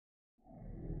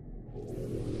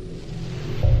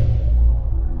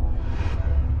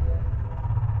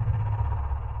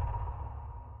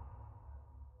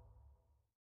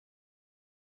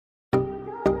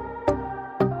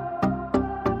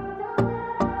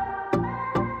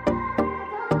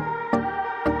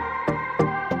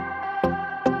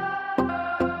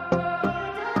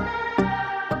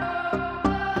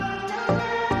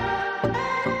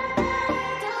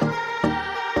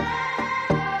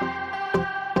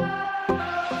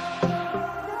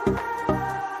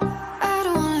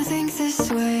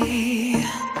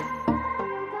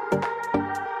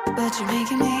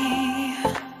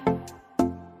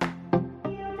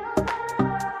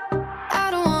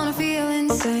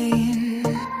mine,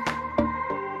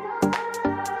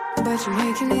 but you're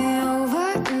making me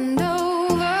over and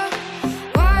over.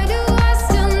 Why do I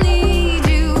still need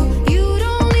you? You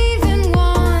don't even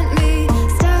want me.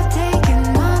 Stop taking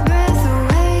my breath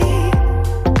away.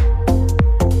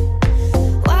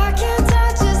 Why can't I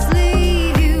just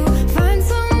leave you? Find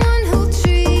someone who'll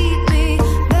treat me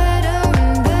better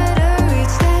and better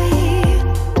each day.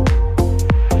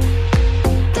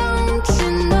 Don't you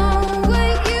know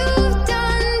what you've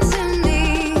done to me?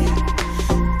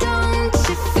 Don't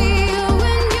you feel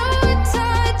when you're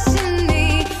touching me?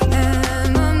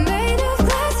 Am I made of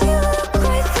glass? You look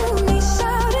right through me,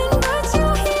 shouting, but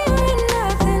you're hearing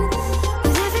nothing.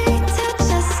 With every touch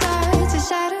I start to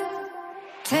shatter.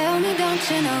 Tell me, don't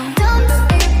you know?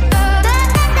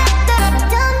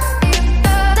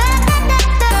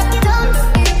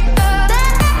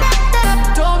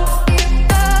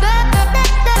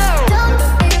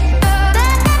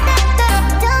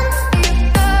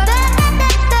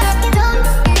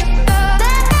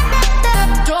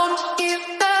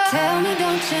 Tell me,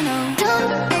 don't you know?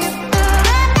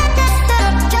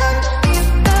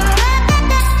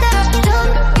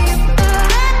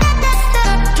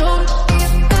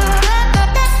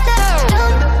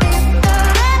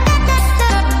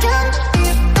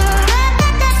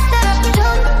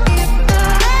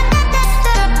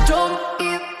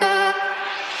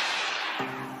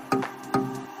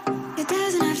 It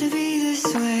doesn't have to be this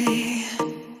way,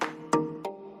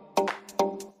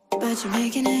 but you're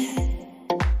making it.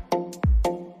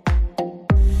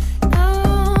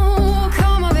 No,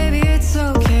 come on, baby, it's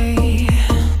okay.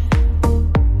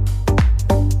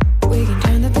 We can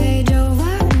turn the page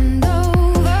over and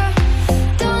over.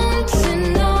 Don't you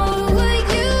know what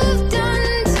you've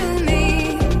done to me?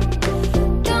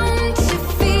 Don't you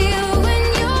feel when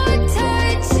you're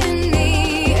touching me?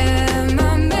 Am I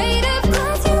made of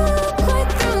glass? You look right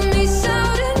through me,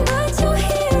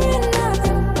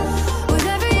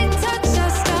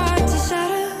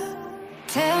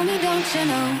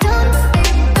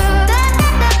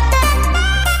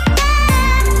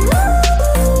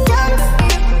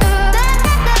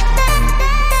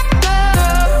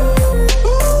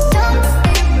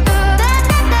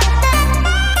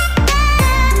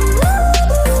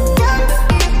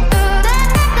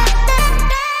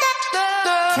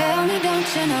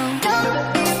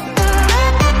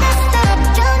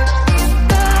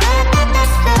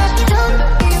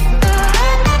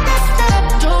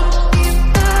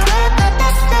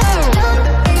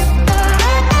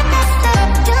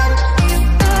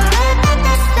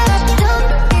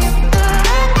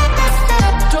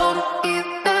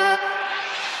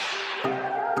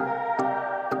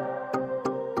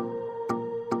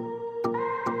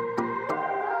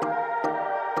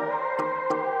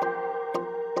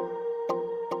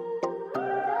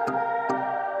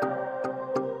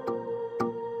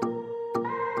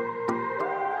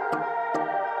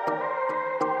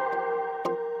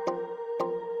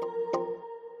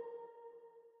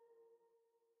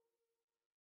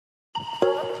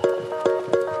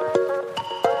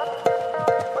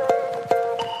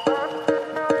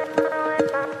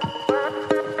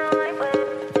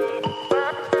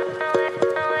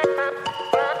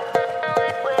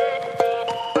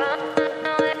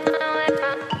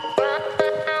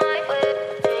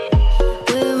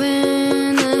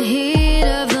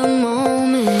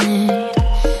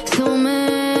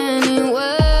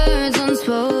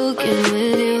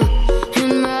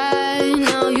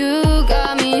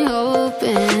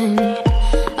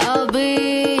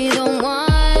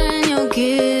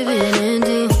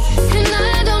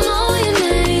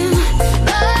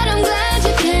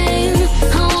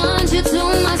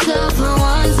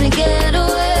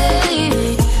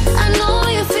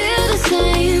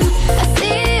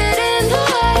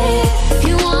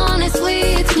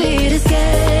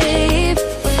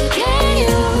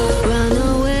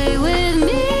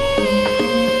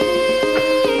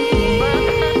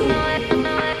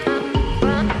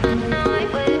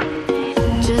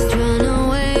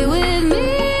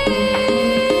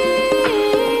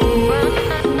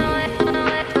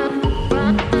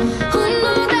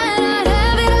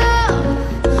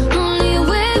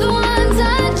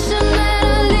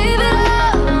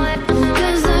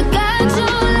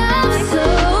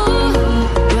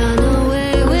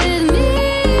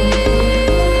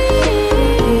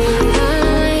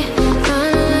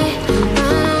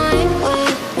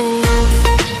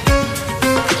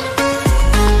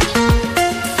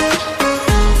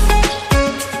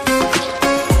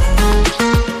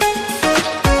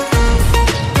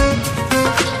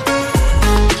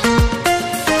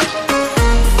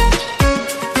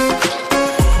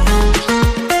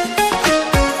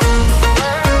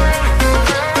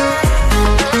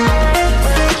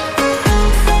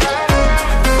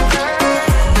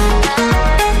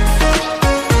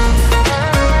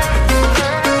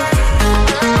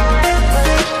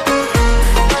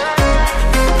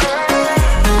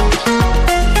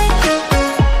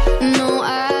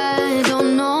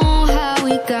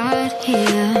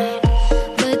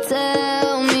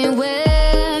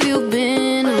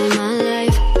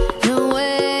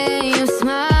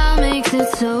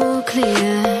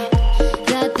 clear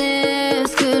that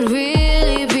this could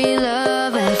really be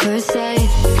love at first sight.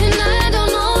 And I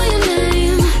don't know your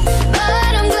name,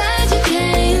 but I'm glad you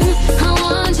came. I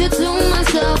want you to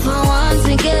myself, I want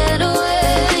to get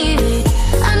away.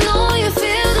 I know you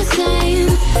feel the same,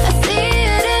 I see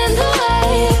it in the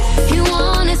way you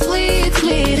want a sweet,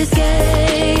 sweet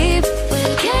escape.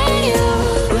 Can you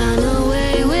run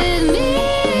away with me?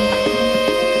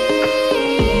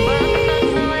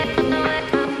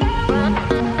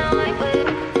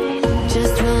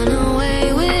 Just run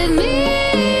away with me.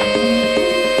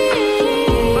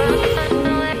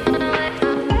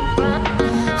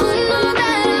 Who knew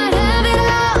that I'd have it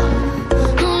all?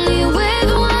 Only with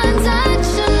one touch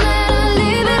and then I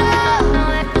leave it all.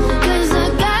 'Cause I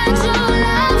got your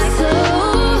love, so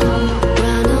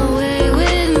run away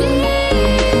with me.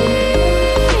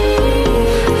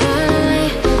 Run away,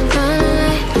 run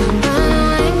away, run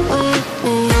away with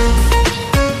me.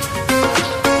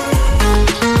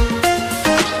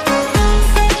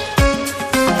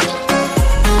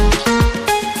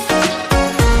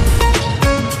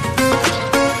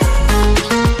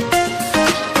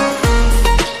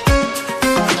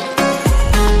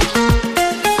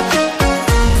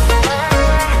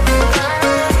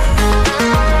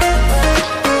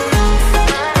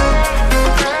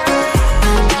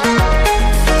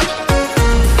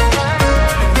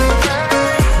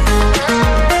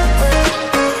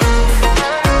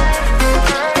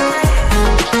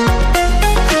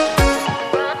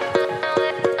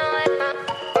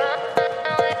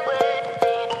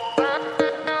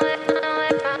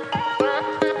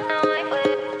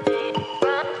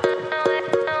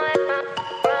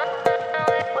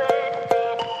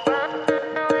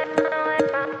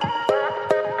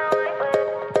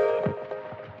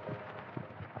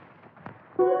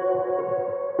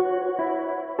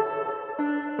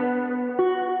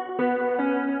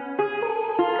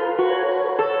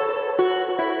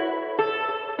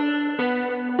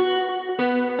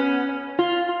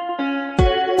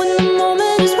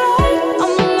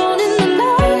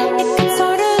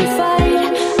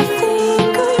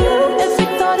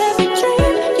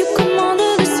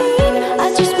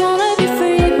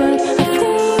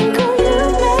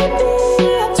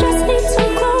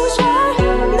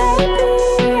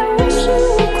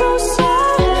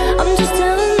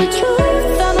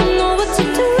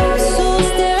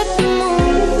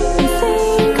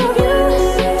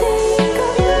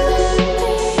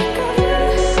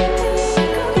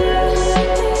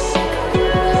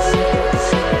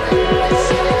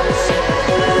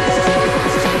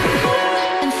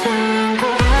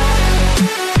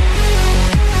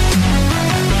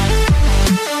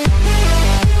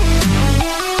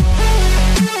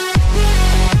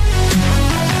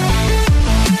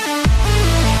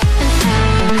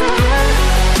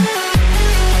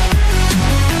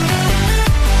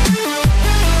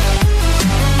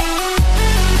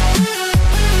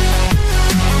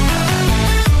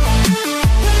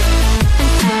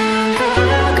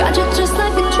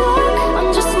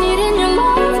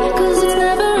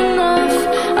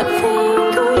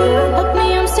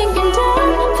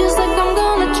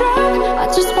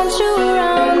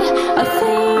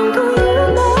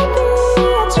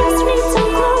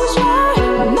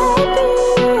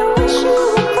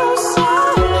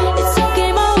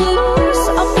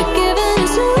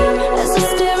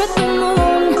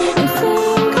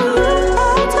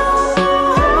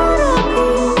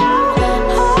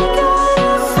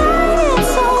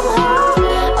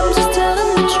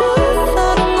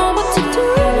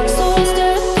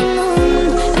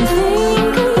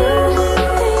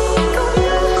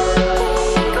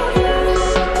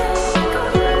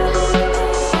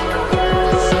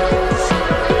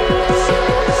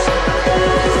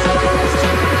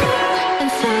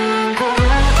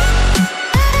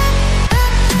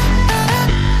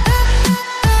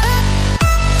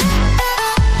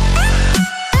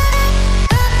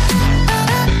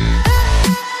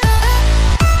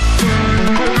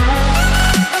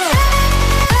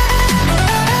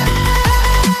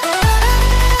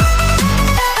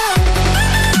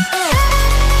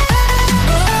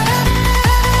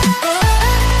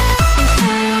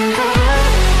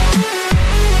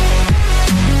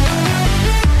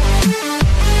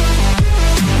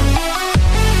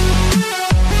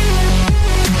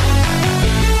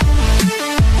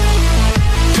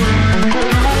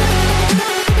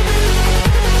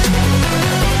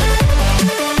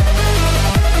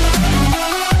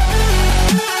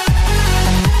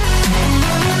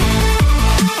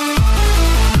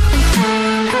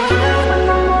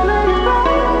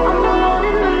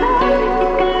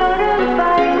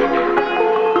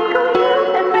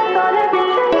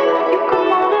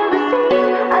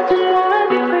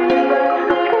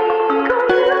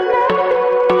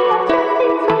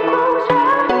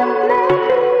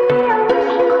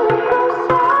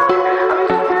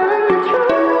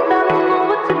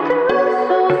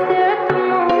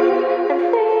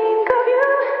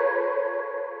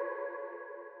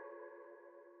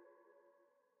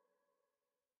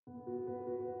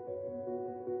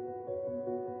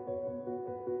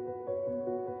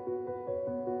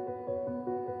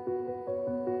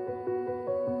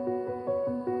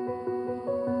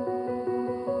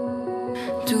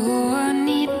 Do I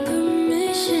need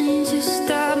permission to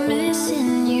stop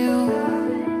missing you?